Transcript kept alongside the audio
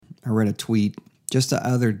I read a tweet just the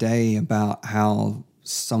other day about how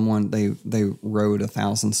someone they wrote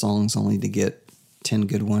 1,000 songs only to get 10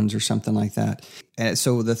 good ones or something like that. And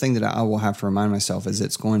so the thing that I will have to remind myself is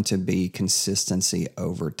it's going to be consistency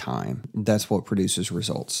over time. That's what produces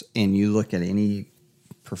results. And you look at any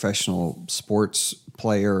professional sports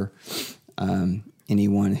player,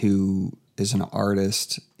 anyone who is an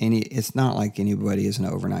artist, it's not like anybody is an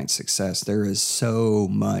overnight success. There is so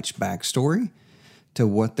much backstory to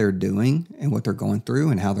what they're doing and what they're going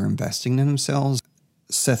through and how they're investing in themselves.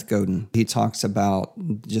 Seth Godin, he talks about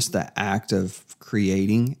just the act of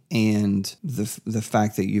creating and the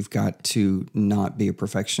fact that you've got to not be a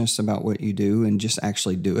perfectionist about what you do and just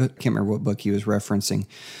actually do it. I can't remember what book he was referencing,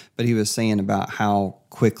 but he was saying about how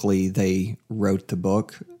quickly they wrote the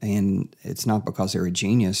book. And it's not because they're a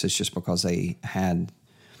genius, it's just because they had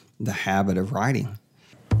the habit of writing.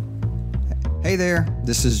 Hey there,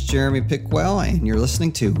 this is Jeremy Pickwell, and you're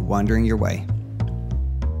listening to Wandering Your Way.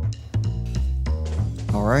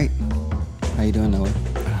 All right. How you doing, Noah?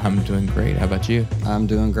 I'm doing great. How about you? I'm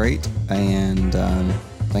doing great, and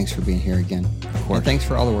thanks for being here again. Of course. And thanks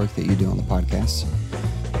for all the work that you do on the podcast.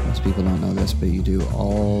 Most people don't know this, but you do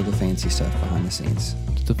all the fancy stuff behind the scenes.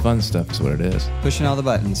 The fun stuff is what it is. Pushing all the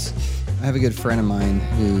buttons. I have a good friend of mine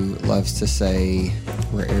who loves to say,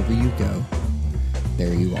 wherever you go,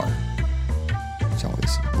 there you are.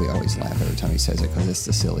 We always laugh every time he says it because it's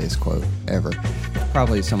the silliest quote ever.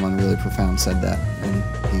 Probably someone really profound said that, and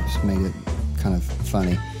he's made it kind of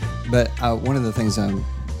funny. But one of the things I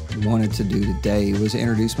wanted to do today was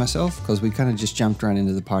introduce myself, because we kind of just jumped right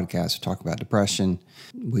into the podcast to talk about depression.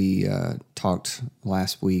 We talked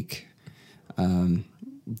last week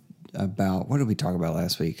about, what did we talk about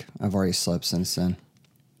last week? I've already slept since then.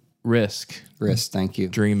 Risk, Thank you.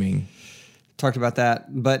 dreaming. Talked about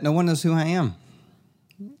that, but no one knows who I am.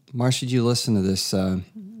 Why should you listen to this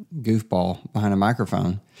goofball behind a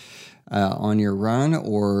microphone on your run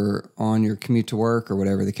or on your commute to work or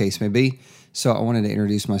whatever the case may be? So I wanted to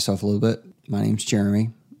introduce myself a little bit. My name's Jeremy.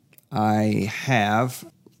 I have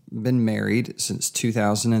been married since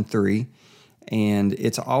 2003, and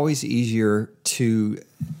it's always easier to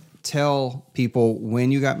tell people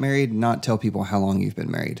when you got married, not tell people how long you've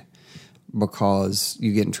been married, because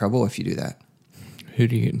you get in trouble if you do that. Who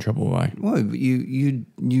do you get in trouble by? Well, you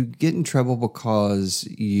get in trouble because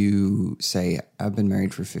you say, I've been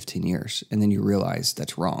married for 15 years, and then you realize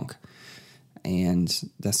that's wrong. And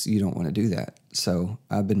you don't want to do that. So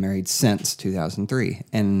I've been married since 2003,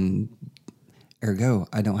 and ergo,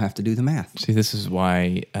 I don't have to do the math. See, this is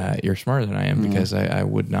why you're smarter than I am, because I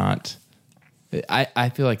would not. I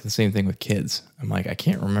feel like the same thing with kids. I'm like, I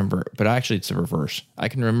can't remember, but actually it's the reverse. I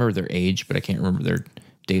can remember their age, but I can't remember their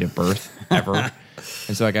date of birth ever.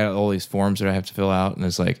 And so I got all these forms that I have to fill out, and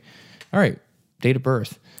it's like, all right, date of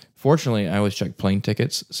birth. Fortunately, I always check plane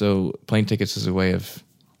tickets. So plane tickets is a way of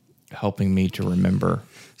helping me to remember.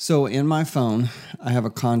 So in my phone, I have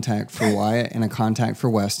a contact for Wyatt and a contact for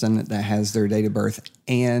Weston that has their date of birth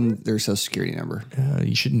and their social security number.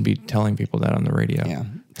 You shouldn't be telling people that on the radio. Yeah.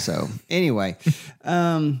 So anyway,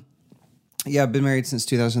 I've been married since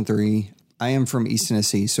 2003. I am from East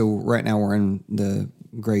Tennessee. So right now we're in the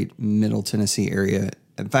great Middle Tennessee area.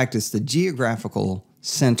 In fact, it's the geographical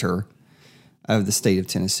center of the state of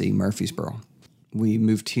Tennessee, Murfreesboro. We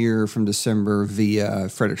moved here from December via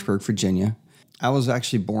Fredericksburg, Virginia. I was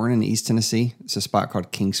actually born in East Tennessee. It's a spot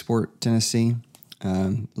called Kingsport, Tennessee.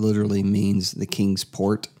 Literally means the King's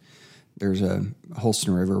Port. There's a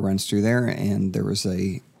Holston River runs through there, and there was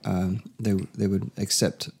they would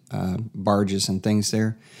accept barges and things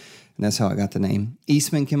there. And that's how I got the name.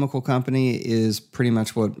 Eastman Chemical Company is pretty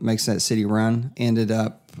much what makes that city run. Ended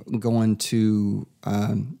up going to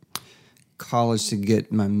college to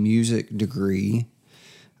get my music degree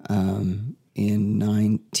in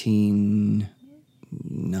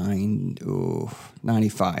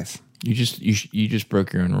 1995. You just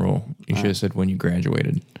broke your own rule. You should have said when you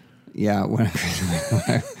graduated. Yeah, when I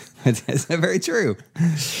graduated. Is that very true?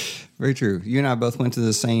 Very true. You and I both went to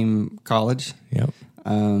the same college. Yep.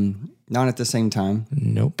 Not at the same time.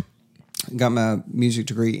 Nope. Got my music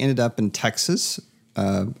degree. Ended up in Texas,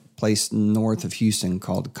 a place north of Houston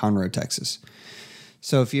called Conroe, Texas.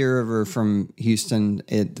 So if you're ever from Houston,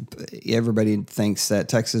 everybody thinks that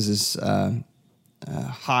Texas is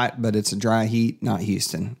hot, but it's a dry heat. Not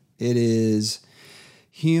Houston. It is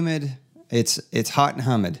humid. It's hot and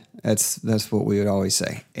humid. That's what we would always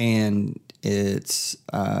say. And it's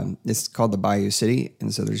called the Bayou City,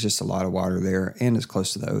 and so there's just a lot of water there, and it's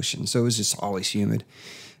close to the ocean. So it was just always humid.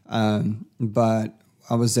 But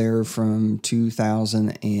I was there from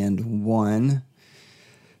 2001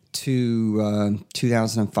 to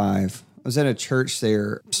 2005. I was at a church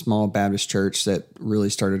there, small Baptist church that really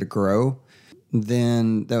started to grow.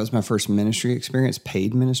 Then that was my first ministry experience,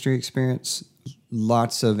 paid ministry experience.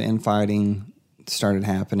 Lots of infighting started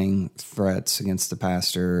happening, threats against the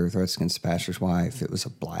pastor, threats against the pastor's wife. It was a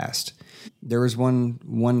blast. There was one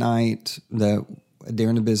night that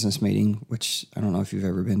during a business meeting, which I don't know if you've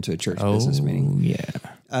ever been to a church business meeting.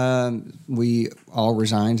 Yeah. We all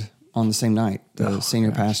resigned on the same night. The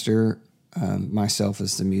senior pastor, myself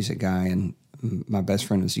as the music guy, and my best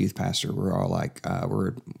friend was youth pastor. We're all like,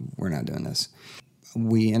 we're not doing this.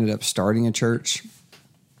 We ended up starting a church,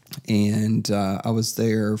 and I was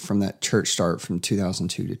there from that church start from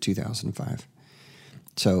 2002 to 2005.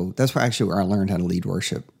 So that's where I learned how to lead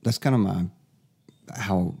worship. That's kind of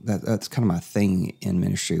that's kind of my thing in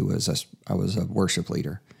ministry. I was a worship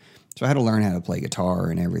leader, so I had to learn how to play guitar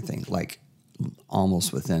and everything, like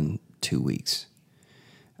almost within 2 weeks.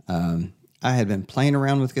 I had been playing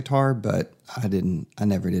around with guitar, but I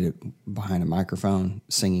never did it behind a microphone,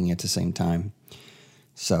 singing at the same time.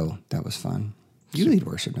 So that was fun. You lead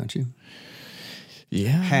worship, don't you?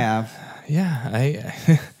 Yeah. Yeah.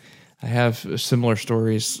 I have similar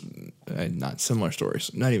stories, not similar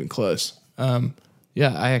stories, not even close.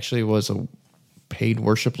 Yeah, I actually was a paid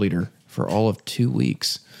worship leader for all of 2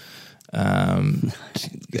 weeks. Good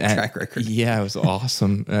track record. Yeah, it was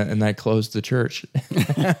awesome. And I closed the church.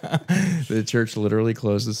 The church literally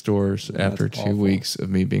closed its doors after 2 weeks of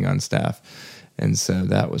me being on staff. And so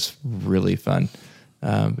that was really fun.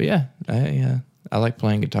 But yeah, I like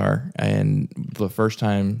playing guitar. And the first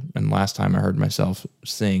time and last time I heard myself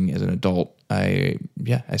sing as an adult, I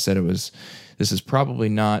said this is probably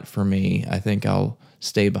not for me. I think I'll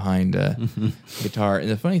stay behind a guitar. And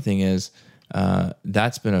the funny thing is,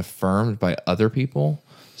 that's been affirmed by other people.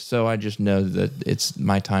 So I just know that it's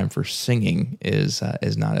my time for singing is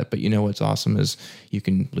not it. But you know what's awesome is you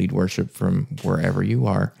can lead worship from wherever you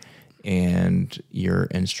are, and your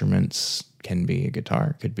instruments can be a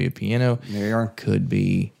guitar, could be a piano, there you are, could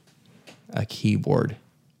be a keyboard.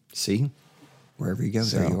 See, wherever you go,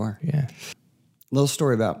 there you are. Yeah. Little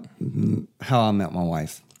story about how I met my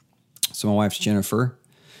wife. So my wife's Jennifer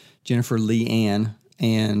Lee Ann,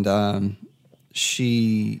 and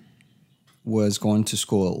she was going to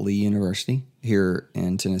school at Lee University here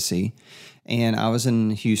in Tennessee, and I was in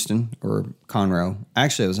Houston or Conroe.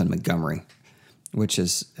 Actually, I was in Montgomery, which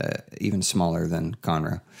is even smaller than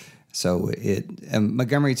Conroe. So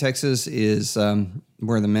Montgomery, Texas, is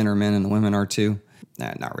where the men are men and the women are too.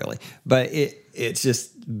 Nah, not really, but it's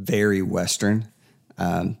just very Western,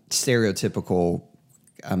 stereotypical.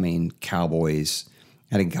 I mean, cowboys.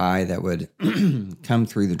 Had a guy that would come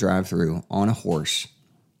through the drive-thru on a horse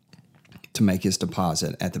to make his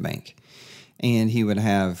deposit at the bank. And he would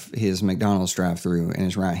have his McDonald's drive-thru in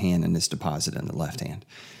his right hand and his deposit in the left hand.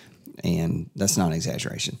 And that's not an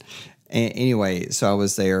exaggeration. Anyway, so I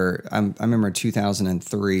was there. I remember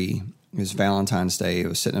 2003. It was Valentine's Day. I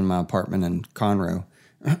was sitting in my apartment in Conroe.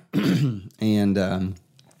 And I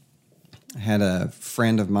had a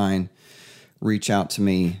friend of mine reach out to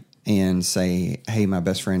me and say, hey, my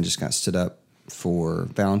best friend just got stood up for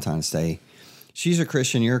Valentine's Day. She's a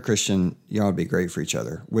Christian, you're a Christian, y'all would be great for each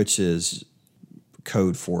other, which is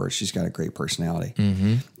code for she's got a great personality.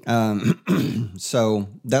 Mm-hmm. So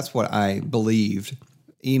that's what I believed.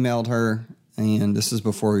 Emailed her, and this is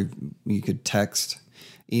before you could text.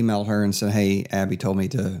 Emailed her and said, hey, Abby told me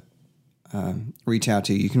to reach out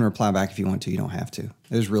to you. You can reply back if you want to. You don't have to.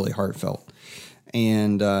 It was really heartfelt.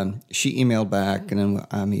 And she emailed back, and then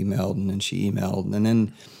I emailed, and then she emailed. And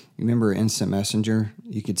then, you remember Instant Messenger?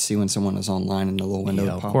 You could see when someone was online in the little window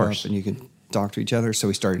would pop up, and you could talk to each other. So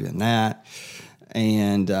we started doing that.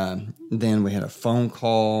 And then we had a phone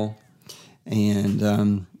call,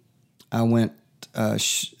 and I went,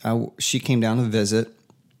 she came down to visit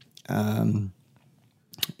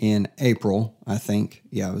in April, I think.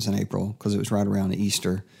 Yeah, it was in April, because it was right around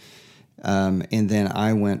Easter. And then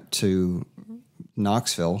I went to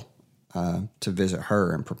Knoxville to visit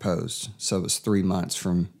her and propose. So it was 3 months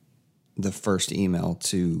from the first email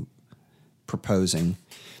to proposing.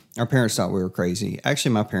 Our parents thought we were crazy.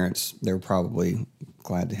 Actually, my parents, they were probably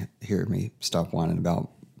glad to hear me stop whining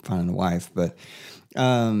about finding a wife. But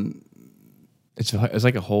it's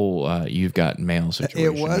like a whole You've Got Mail situation.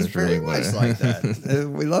 It was very much like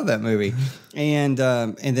that. We love that movie. And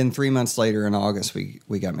then 3 months later in August,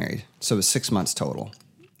 we got married. So it was 6 months total.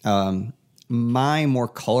 My more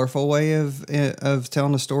colorful way of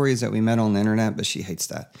telling the story is that we met on the internet, but she hates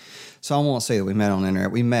that. So I won't say that we met on the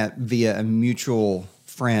internet. We met via a mutual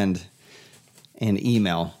friend and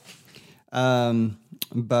email.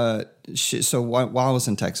 So while I was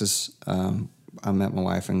in Texas, I met my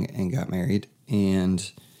wife and got married.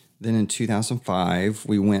 And then in 2005,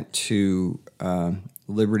 we went to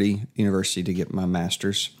Liberty University to get my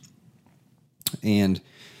master's, and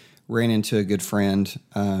ran into a good friend,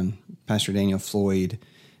 Pastor Daniel Floyd.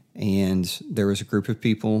 And there was a group of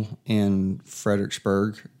people in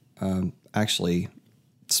Fredericksburg, actually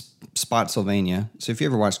Spotsylvania. So if you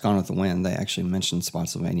ever watched Gone with the Wind, they actually mentioned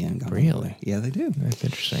Spotsylvania and Gone with the Wind. Yeah, they do. That's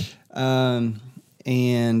interesting. And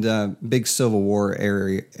big Civil War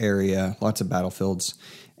area, lots of battlefields.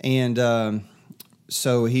 And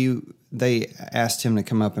so they asked him to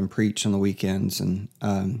come up and preach on the weekends, and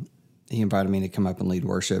he invited me to come up and lead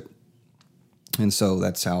worship. And so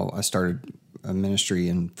that's how I started a ministry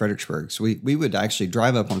in Fredericksburg. So we would actually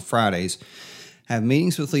drive up on Fridays, have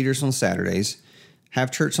meetings with leaders on Saturdays,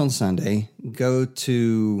 have church on Sunday, go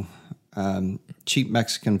to cheap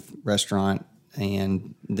Mexican restaurant,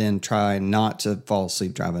 and then try not to fall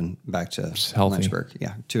asleep driving back to Lynchburg.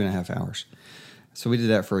 Yeah, 2.5 hours. So we did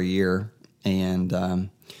that for a year, and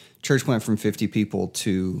church went from 50 people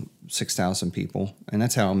to 6,000 people, and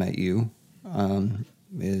that's how I met you.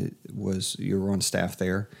 You were on staff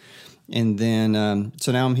there, and then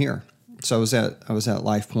so now I'm here. So I was at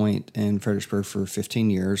Life Point in Fredericksburg for 15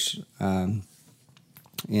 years.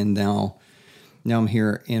 And now I'm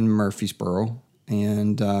here in Murfreesboro,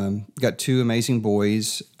 and got two amazing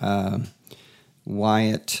boys.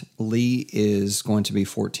 Wyatt Lee is going to be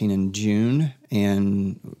 14 in June,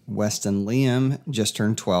 and Weston Liam just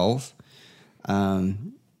turned 12.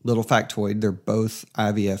 Little factoid, they're both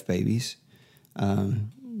IVF babies.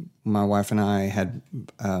 My wife and I had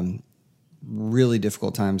really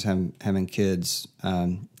difficult times having kids.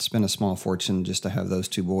 Spent a small fortune just to have those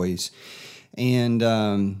two boys. And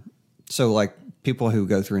so, like, people who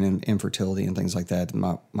go through an infertility and things like that,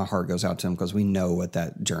 my heart goes out to them, because we know what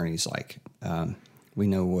that journey's like. We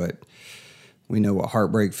know what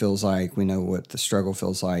heartbreak feels like. We know what the struggle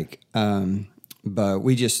feels like. But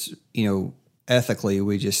we just, ethically,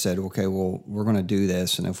 we just said, okay, well, we're going to do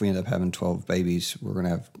this, and if we end up having 12 babies, we're going to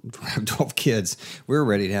have 12 kids. We're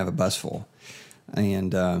ready to have a bus full.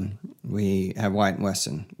 And we have Wyatt and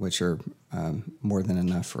Weston, which are more than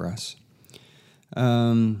enough for us.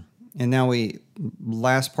 And now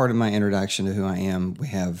last part of my introduction to who I am, we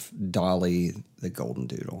have Dolly the Golden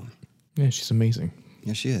Doodle. Yeah, she's amazing.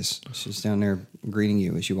 Yeah, she is. She's down there greeting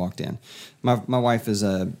you as you walked in. My wife is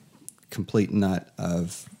a complete nut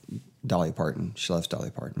of Dolly Parton. She loves Dolly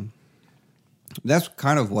Parton. That's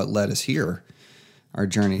kind of what led us here. Our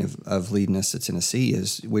journey of leading us to Tennessee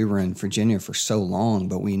is we were in Virginia for so long,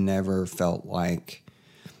 but we never felt like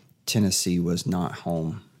Tennessee was not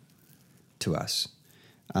home to us.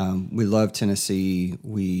 We love Tennessee.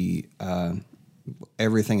 We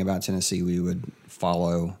everything about Tennessee we would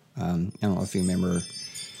follow. I don't know if you remember.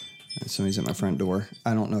 Somebody's at my front door.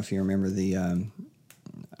 I don't know if you remember the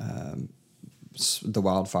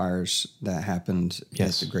wildfires that happened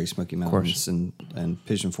at the Great Smoky Mountains and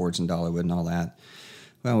Pigeon Forge and Dollywood and all that.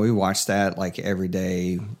 Well, we watched that like every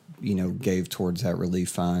day. Gave towards that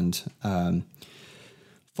relief fund.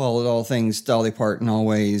 Followed all things Dolly Parton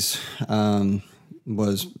always.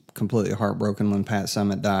 Was completely heartbroken when Pat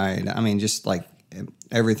Summitt died. I mean, just like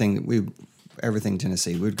everything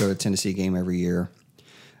Tennessee. We'd go to a Tennessee game every year.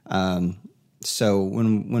 So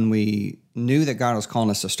when we knew that God was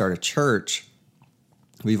calling us to start a church,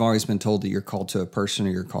 we've always been told that you're called to a person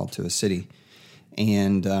or you're called to a city.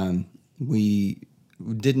 And we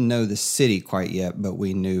didn't know the city quite yet, but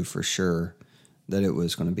we knew for sure that it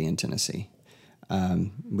was going to be in Tennessee.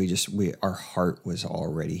 Our heart was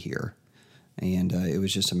already here. And it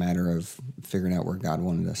was just a matter of figuring out where God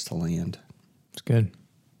wanted us to land. It's good.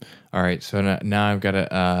 All right, so now I've got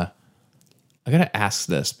to ask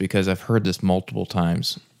this, because I've heard this multiple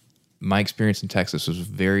times. My experience in Texas was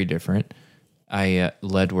very different. I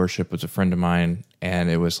led worship with a friend of mine, and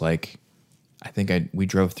it was like, we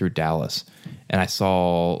drove through Dallas, and I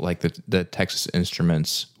saw like the Texas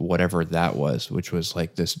Instruments, whatever that was, which was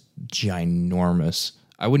like this ginormous.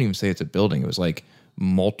 I wouldn't even say it's a building. It was like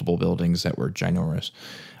multiple buildings that were ginormous.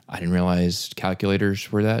 I didn't realize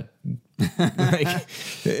calculators were that.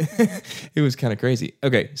 It was kind of crazy.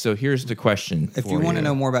 Okay, so here's the question. If you want to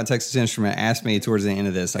know more about Texas Instrument, ask me towards the end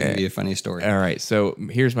of this. I'll give you a funny story. All right, so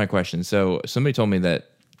here's my question. So somebody told me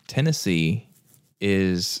that Tennessee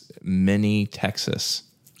is mini Texas.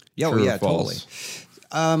 Yeah, well, yeah, totally.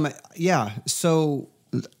 So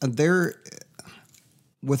there,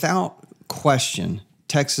 without question,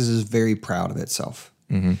 Texas is very proud of itself.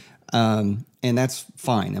 Mm-hmm. And that's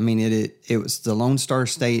fine. I mean, it was the Lone Star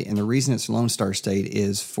State, and the reason it's Lone Star State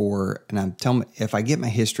is for, and I'm telling, if I get my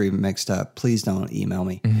history mixed up, please don't email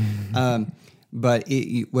me. But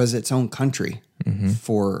it was its own country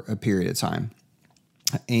for a period of time,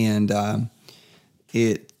 and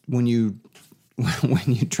when you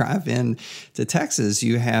drive in to Texas,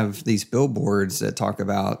 you have these billboards that talk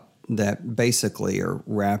about that basically are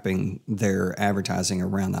wrapping their advertising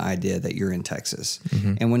around the idea that you're in Texas.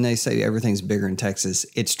 And when they say everything's bigger in Texas,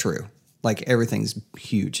 it's true. Like everything's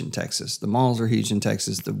huge in Texas. The malls are huge in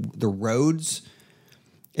Texas. The roads,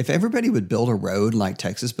 if everybody would build a road like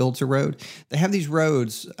Texas builds a road, they have these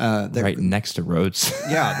roads right next to roads.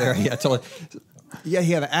 Totally. Yeah,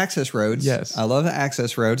 you have access roads. Yes. I love the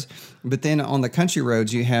access roads. But then on the country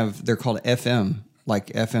roads, they're called FM. Like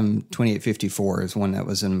FM 2854 is one that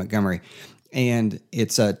was in Montgomery. And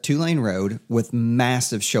it's a 2-lane road with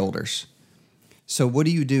massive shoulders. So what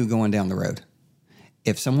do you do going down the road?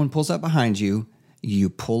 If someone pulls up behind you,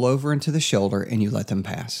 you pull over into the shoulder and you let them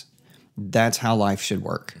pass. That's how life should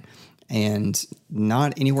work. And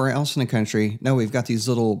not anywhere else in the country. No, we've got these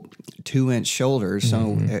little 2-inch shoulders.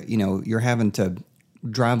 So, you're having to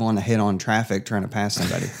drive on a head-on traffic trying to pass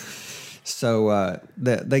somebody. So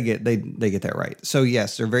they get that right. So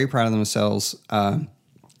yes, they're very proud of themselves.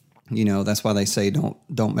 That's why they say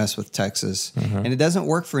don't mess with Texas, and it doesn't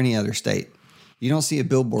work for any other state. You don't see a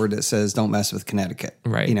billboard that says don't mess with Connecticut.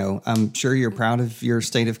 Right. I'm sure you're proud of your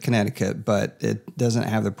state of Connecticut, but it doesn't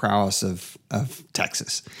have the prowess of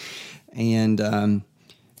Texas. And of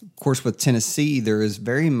course, with Tennessee, there is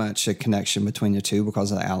very much a connection between the two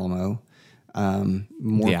because of the Alamo.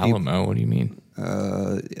 The Alamo? What do you mean?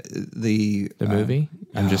 The movie?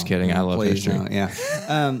 I'm just kidding. I love history. No, yeah.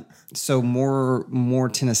 So more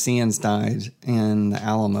Tennesseans died in the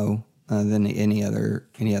Alamo than any other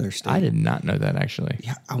state. I did not know that, actually.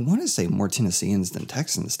 Yeah, I want to say more Tennesseans than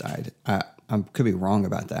Texans died. I could be wrong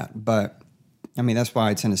about that, but I mean that's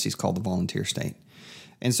why Tennessee's called the volunteer state.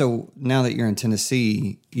 And so now that you're in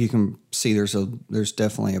Tennessee, you can see there's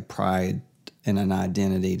definitely a pride and an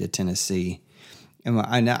identity to Tennessee.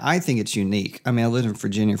 And I think it's unique. I mean, I lived in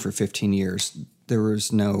Virginia for 15 years.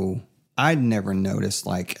 I'd never noticed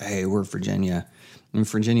like, hey, we're Virginia. And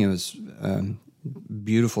Virginia was a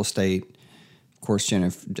beautiful state. Of course,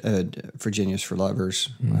 Virginia's for lovers.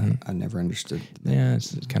 I never understood that. Yeah,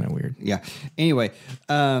 it's kind of weird. Yeah. Anyway,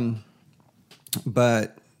 but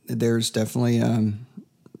there's definitely a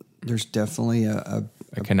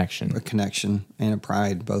connection. A connection and a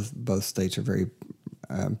pride. Both states are very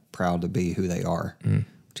proud to be who they are,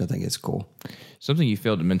 which I think is cool. Something you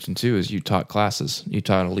failed to mention too is you taught classes. You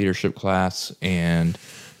taught a leadership class, and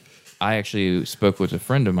I actually spoke with a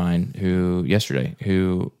friend of mine yesterday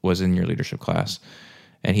who was in your leadership class,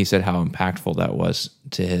 and he said how impactful that was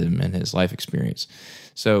to him and his life experience.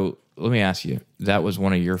 So let me ask you, that was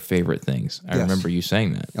one of your favorite things. I remember you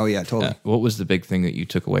saying that. Oh yeah, totally. What was the big thing that you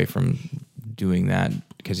took away from doing that?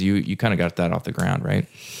 Because you kind of got that off the ground, right?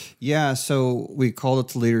 Yeah, so we called it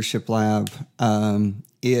the Leadership Lab. I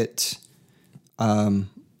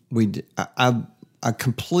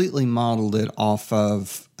completely modeled it off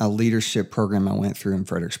of a leadership program I went through in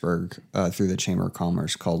Fredericksburg through the Chamber of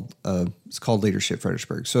Commerce it's called Leadership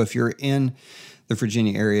Fredericksburg. So if you're in the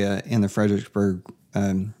Virginia area in the Fredericksburg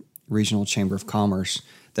Regional Chamber of Commerce,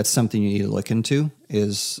 that's something you need to look into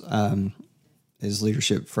is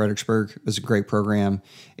Leadership Fredericksburg. It was a great program.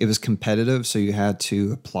 It was competitive, so you had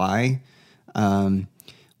to apply.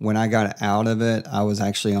 When I got out of it, I was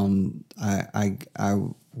actually I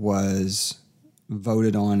was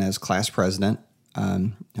voted on as class president.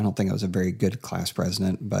 I don't think I was a very good class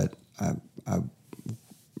president, but I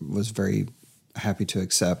was very happy to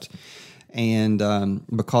accept. And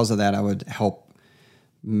because of that, I would help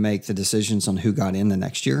make the decisions on who got in the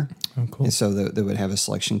next year. Oh, cool. And so they would have a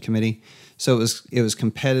selection committee. So it was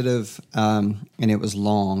competitive and it was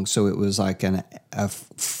long. So it was like a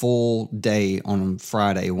full day on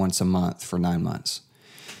Friday once a month for 9 months.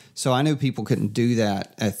 So I knew people couldn't do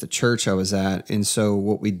that at the church I was at. And so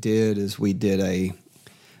what we did is I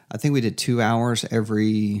think we did 2 hours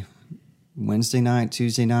every Wednesday night,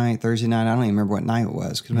 Tuesday night, Thursday night. I don't even remember what night it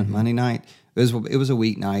was. Could have been Monday night. It was a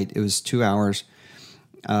weeknight. It was 2 hours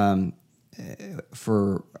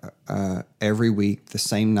for every week, the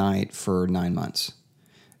same night for 9 months.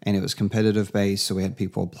 And it was competitive based, so we had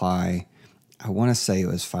people apply. I want to say it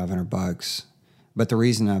was $500. But the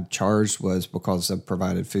reason I charged was because I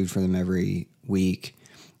provided food for them every week.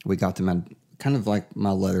 We got them kind of like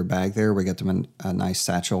my leather bag there. We got them a nice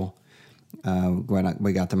satchel.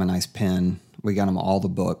 We got them a nice pen. We got them all the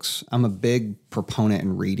books. I'm a big proponent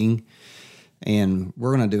in reading. And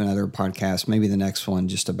we're going to do another podcast, maybe the next one,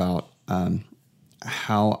 just about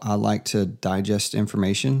how I like to digest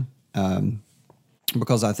information,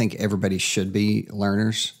 because I think everybody should be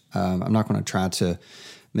learners. I'm not going to try to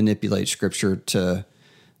manipulate Scripture to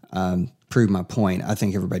prove my point. I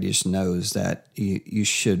think everybody just knows that you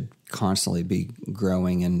should constantly be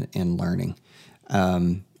growing and learning.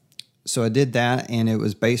 So I did that, and it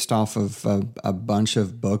was based off of a bunch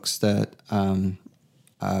of books that were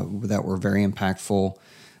very impactful.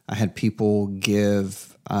 I had people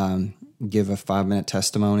give a 5-minute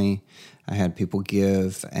testimony. I had people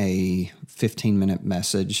give a 15-minute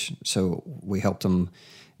message. So we helped them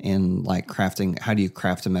in like crafting. How do you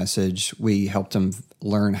craft a message? We helped them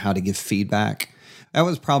learn how to give feedback. That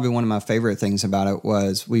was probably one of my favorite things about it.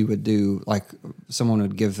 Was we would do like someone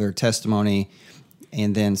would give their testimony,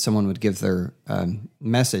 and then someone would give their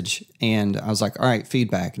message, and I was like, all right,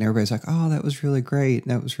 feedback. And everybody's like, oh, that was really great.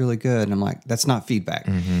 That was really good. And I'm like, that's not feedback.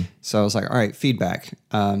 So I was like, all right, feedback.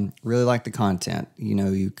 Really like the content.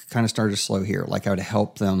 You kind of started slow here. Like I would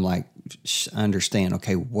help them like understand,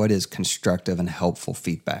 okay, what is constructive and helpful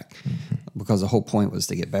feedback? Because the whole point was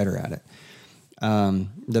to get better at it.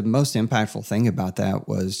 The most impactful thing about that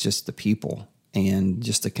was just the people and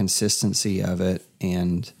just the consistency of it.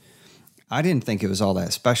 And I didn't think it was all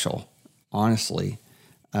that special, honestly.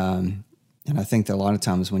 And I think that a lot of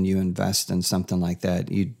times when you invest in something like that,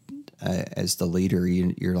 you, as the leader,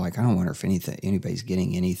 you're like, I don't wonder if anybody's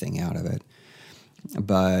getting anything out of it.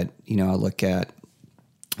 But, I look at,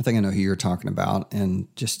 I think I know who you're talking about, and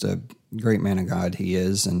just a great man of God he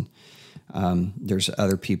is. And there's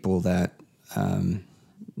other people that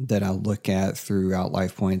I look at throughout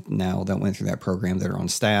LifePoint now that went through that program that are on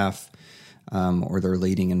staff. Or they're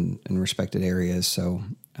leading in respected areas. So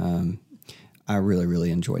I really,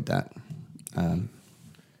 really enjoyed that.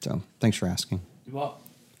 So thanks for asking. Well,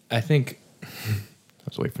 I think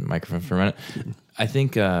let's wait for the microphone for a minute. I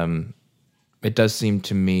think it does seem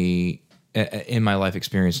to me, in my life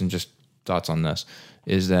experience and just thoughts on this,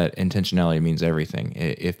 is that intentionality means everything.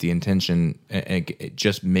 If the intention,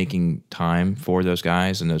 just making time for those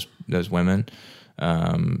guys and those women,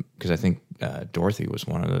 because I think Dorothy was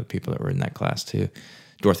one of the people that were in that class too.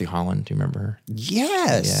 Dorothy Holland, do you remember her?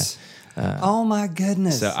 Yes. Yeah. Oh my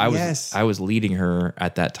goodness. So I was leading her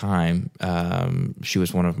at that time. She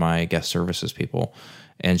was one of my guest services people,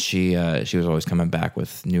 and she was always coming back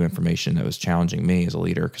with new information that was challenging me as a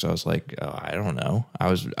leader, because I was like, oh, I don't know.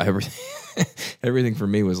 Everything for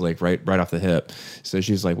me was like right off the hip. So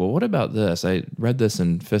she's like, well, what about this? I read this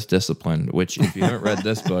in Fifth Discipline, which if you haven't read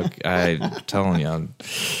this book, I'm telling you,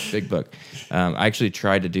 big book. I actually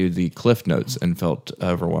tried to do the Cliff Notes and felt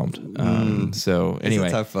overwhelmed. So anyway,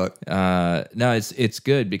 it's a tough book. No, it's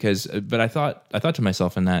good but I thought to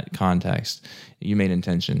myself in that context, you made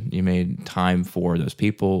intention, you made time for those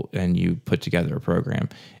people, and you put together a program.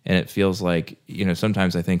 And it feels like,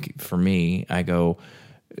 sometimes I think for me, I go,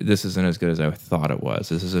 this isn't as good as I thought it was.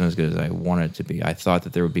 This isn't as good as I wanted it to be. I thought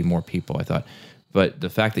that there would be more people. But the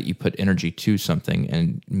fact that you put energy to something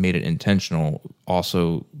and made it intentional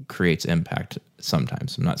also creates impact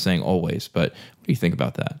sometimes. I'm not saying always, but what do you think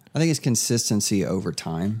about that? I think it's consistency over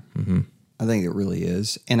time. Mm-hmm. I think it really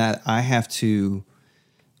is. And I have to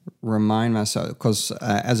remind myself, because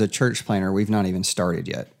as a church planner, we've not even started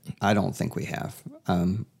yet. I don't think we have.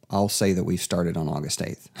 I'll say that we've started on August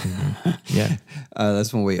 8th. Mm-hmm. Yeah.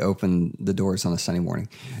 That's when we open the doors on a Sunday morning.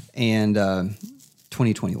 And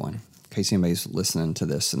 2021, in case anybody's listening to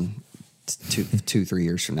this in 2-3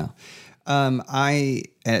 years from now.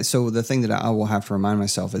 So the thing that I will have to remind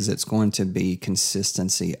myself is it's going to be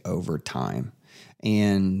consistency over time.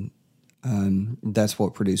 And that's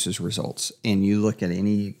what produces results. And you look at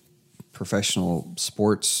any professional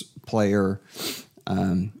sports player,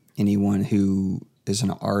 anyone who is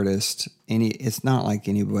an artist, it's not like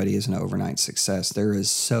anybody is an overnight success. There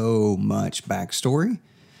is so much backstory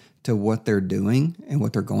to what they're doing and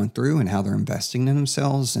what they're going through and how they're investing in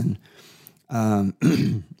themselves. And I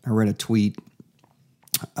read a tweet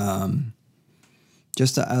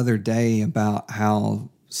just the other day about how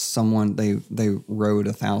someone they wrote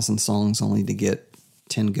 1,000 songs only to get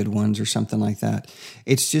 10 good ones or something like that.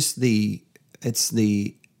 It's just the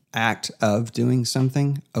act of doing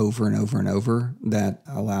something over and over and over that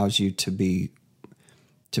allows you to be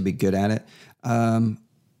good at it.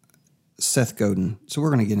 Seth Godin. So we're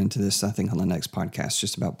going to get into this, I think, on the next podcast,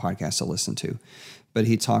 just about podcasts to listen to. But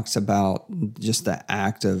he talks about just the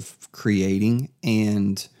act of creating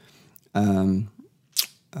and the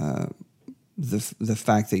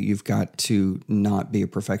fact that you've got to not be a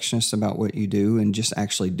perfectionist about what you do and just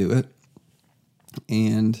actually do it.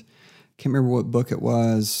 And I can't remember what book it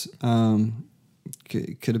was.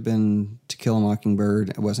 Could have been To Kill a Mockingbird.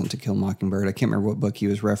 It wasn't To Kill a Mockingbird. I can't remember what book he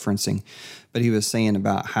was referencing, but he was saying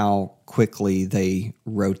about how quickly they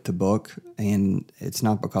wrote the book. And it's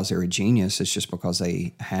not because they're a genius. It's just because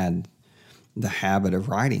they had the habit of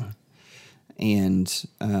writing. And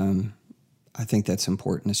I think that's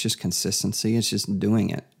important. It's just consistency. It's just doing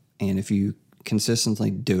it. And if you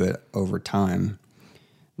consistently do it over time,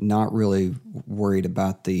 not really worried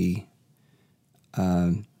about the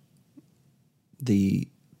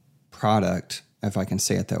product, if I can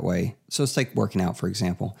say it that way. So let's take working out, for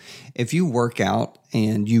example. If you work out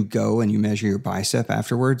and you go and you measure your bicep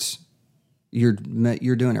afterwards, you're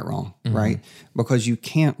doing it wrong, right? Because you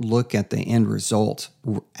can't look at the end result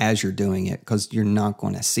as you're doing it because you're not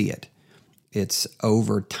going to see it. It's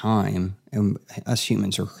over time, and us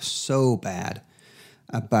humans are so bad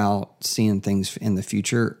about seeing things in the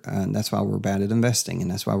future. And that's why we're bad at investing,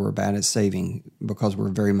 and that's why we're bad at saving, because we're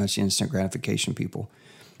very much instant gratification people.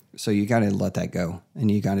 So you got to let that go,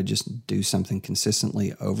 and you got to just do something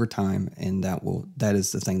consistently over time, and that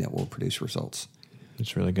is the thing that will produce results.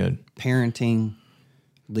 It's really good. Parenting,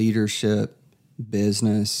 leadership,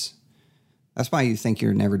 business. That's why you think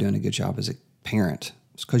you're never doing a good job as a parent.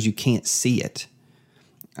 It's because you can't see it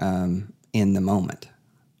in the moment.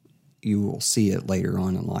 You will see it later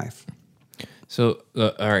on in life. So,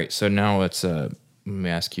 all right. So now let me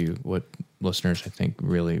ask you what listeners I think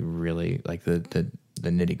really, really like the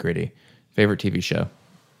nitty gritty. Favorite TV show?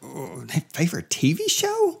 Favorite TV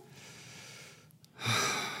show?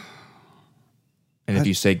 And if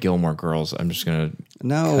you say Gilmore Girls, I'm just going to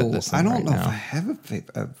No, I don't know if I have a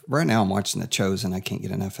favorite. Right now I'm watching The Chosen. I can't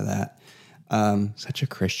get enough of that. Such a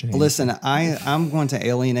Christian. Listen, I'm going to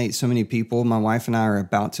alienate so many people. My wife and I are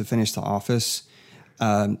about to finish The Office.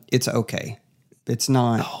 It's okay. It's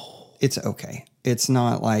not. No. It's okay. It's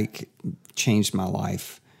not like changed my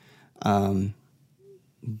life.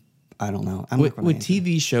 I don't know. With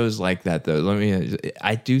TV shows like that, though,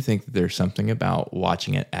 I do think that there's something about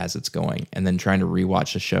watching it as it's going, and then trying to rewatch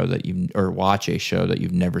watch a show that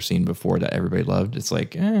you've never seen before that everybody loved. It's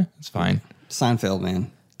like, it's fine. Seinfeld,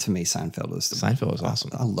 man. To me, Seinfeld was awesome.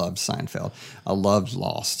 I loved Seinfeld. I loved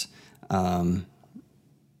Lost. But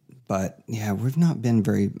yeah, we've not been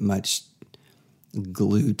very much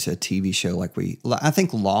glued to a TV show like I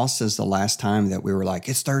think Lost is the last time that we were like,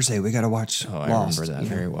 it's Thursday, we got to watch Lost. I remember that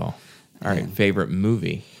very well. All right, favorite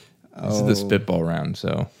movie. This is the spitball round.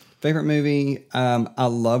 So, favorite movie. I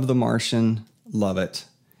love The Martian. Love it.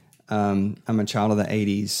 I'm a child of the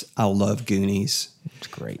 '80s. I love Goonies. It's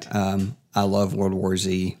great. I love World War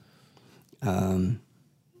Z. So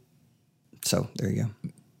there you go.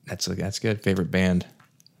 That's good. Favorite band.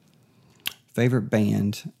 Favorite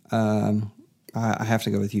band. I have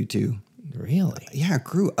to go with U2. Really? Yeah, I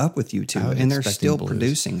grew up with U2, and they're still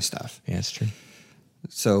producing stuff. Yeah, that's true.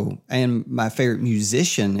 So, and my favorite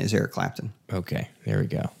musician is Eric Clapton. Okay, there we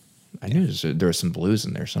go. I knew there was some blues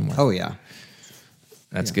in there somewhere. Oh, yeah.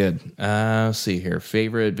 That's good. Let's see here.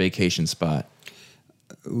 Favorite vacation spot?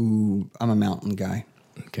 Ooh, I'm a mountain guy.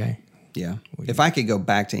 Okay. Yeah. If I could go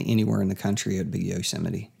back to anywhere in the country, it'd be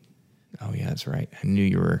Yosemite. Oh, yeah, that's right. I knew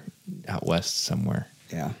you were out west somewhere.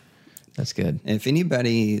 Yeah. That's good. If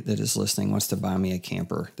anybody that is listening wants to buy me a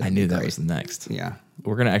camper, I knew that was the next. Yeah.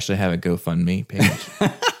 We're going to actually have a GoFundMe page.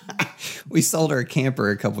 We sold our camper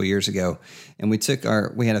a couple of years ago, and we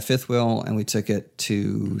had a fifth wheel, and we took it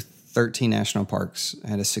to 13 national parks. I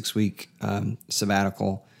had a 6-week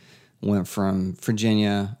sabbatical, went from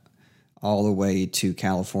Virginia all the way to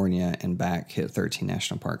California and back, hit 13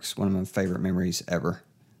 national parks. One of my favorite memories ever.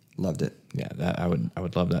 Loved it. Yeah, I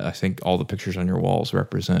would love that. I think all the pictures on your walls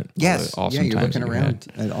represent yes. all the awesome you're times looking around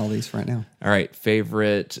at all these right now. All right,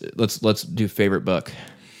 favorite. Let's do favorite book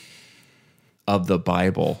of the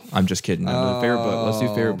Bible. I'm just kidding. Favorite book. Let's do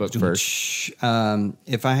favorite book first.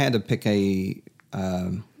 If I had to pick a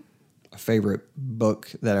favorite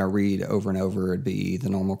book that I read over and over, it'd be The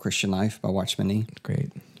Normal Christian Life by Watchman Nee.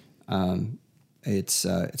 Great. It's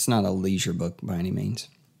not a leisure book by any means,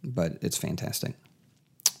 but it's fantastic.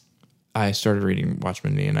 I started reading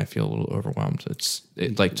Watchman Nee, and I feel a little overwhelmed.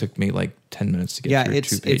 It took me 10 minutes to get through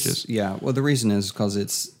 2 pages. Well, the reason is because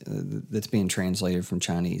it's being translated from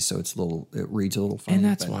Chinese, so it reads a little funny. And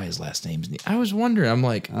that's why his last name's Nee. I was wondering. I'm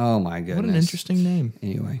like, oh my goodness, what an interesting name.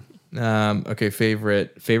 Anyway, okay,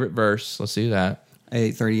 favorite verse. Let's do that.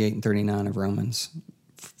 38 and 39 of Romans.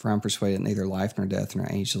 For I'm persuaded that neither life nor death nor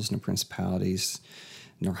angels nor principalities,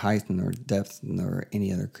 nor height, nor depth, nor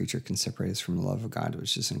any other creature can separate us from the love of God,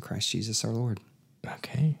 which is in Christ Jesus our Lord.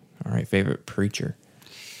 Okay. All right. Favorite preacher?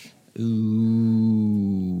 Ooh.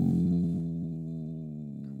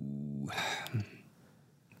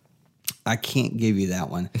 I can't give you that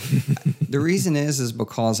one. The reason is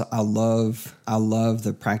because I love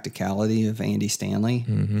the practicality of Andy Stanley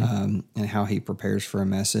and how he prepares for a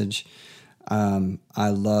message. I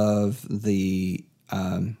love the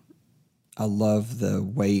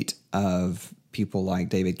weight of people like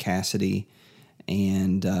David Cassidy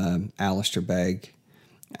and Alistair Begg.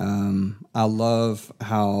 I love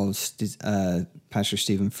how Pastor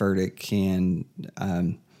Stephen Furtick can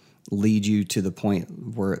lead you to the point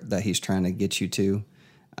that he's trying to get you to.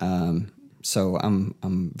 So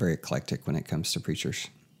I'm very eclectic when it comes to preachers.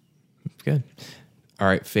 Good. All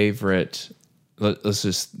right, favorite. Let's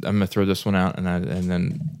just. I'm gonna throw this one out, and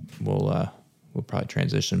then we'll probably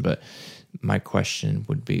transition. But my question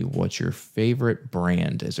would be, what's your favorite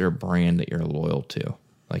brand? Is there a brand that you're loyal to?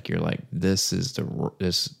 Like you're like, this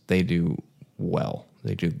they do well.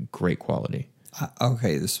 They do great quality.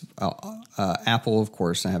 Okay, Apple, of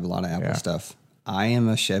course. I have a lot of Apple stuff. I am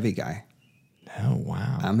a Chevy guy. Oh,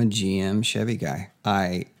 wow. I'm a GM Chevy guy.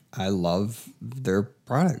 I love their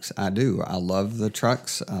products. I do. I love the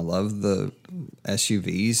trucks. I love the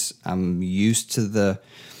SUVs. I'm used to the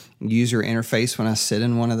user interface when I sit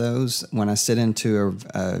in one of those. When I sit into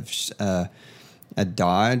a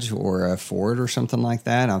Dodge or a Ford or something like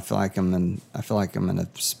that, I feel like I'm in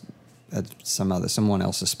someone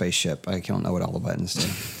else's spaceship. I don't know what all the buttons do.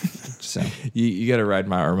 So you got to ride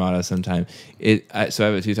my Armada sometime. So I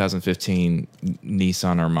have a 2015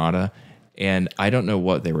 Nissan Armada, and I don't know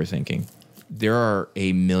what they were thinking. There are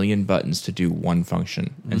a million buttons to do one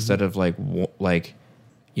function instead of a wheel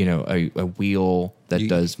that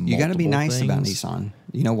does multiple You got to be nice things. about Nissan.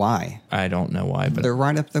 You know why? I don't know why, but they're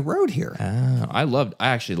right up the road here. I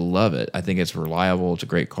actually love it. I think it's reliable. It's a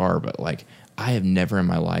great car, but I have never in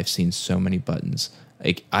my life seen so many buttons.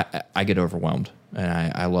 I get overwhelmed,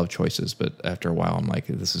 and I love choices, but after a while, I'm like,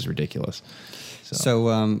 this is ridiculous. So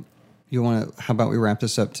how about we wrap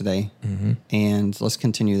this up today, and let's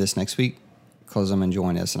continue this next week because I'm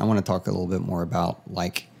enjoying this, and I want to talk a little bit more about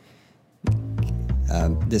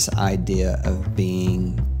this idea of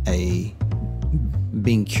being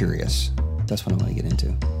curious. That's what I want to get into.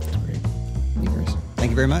 Great. Thank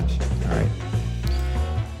you very much. All right.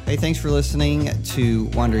 Hey, thanks for listening to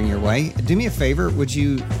Wandering Your Way. Do me a favor. Would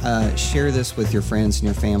you share this with your friends and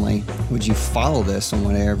your family? Would you follow this on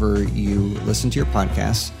whenever you listen to your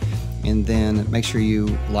podcasts? And then make sure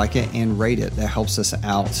you like it and rate it. That helps us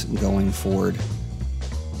out going forward.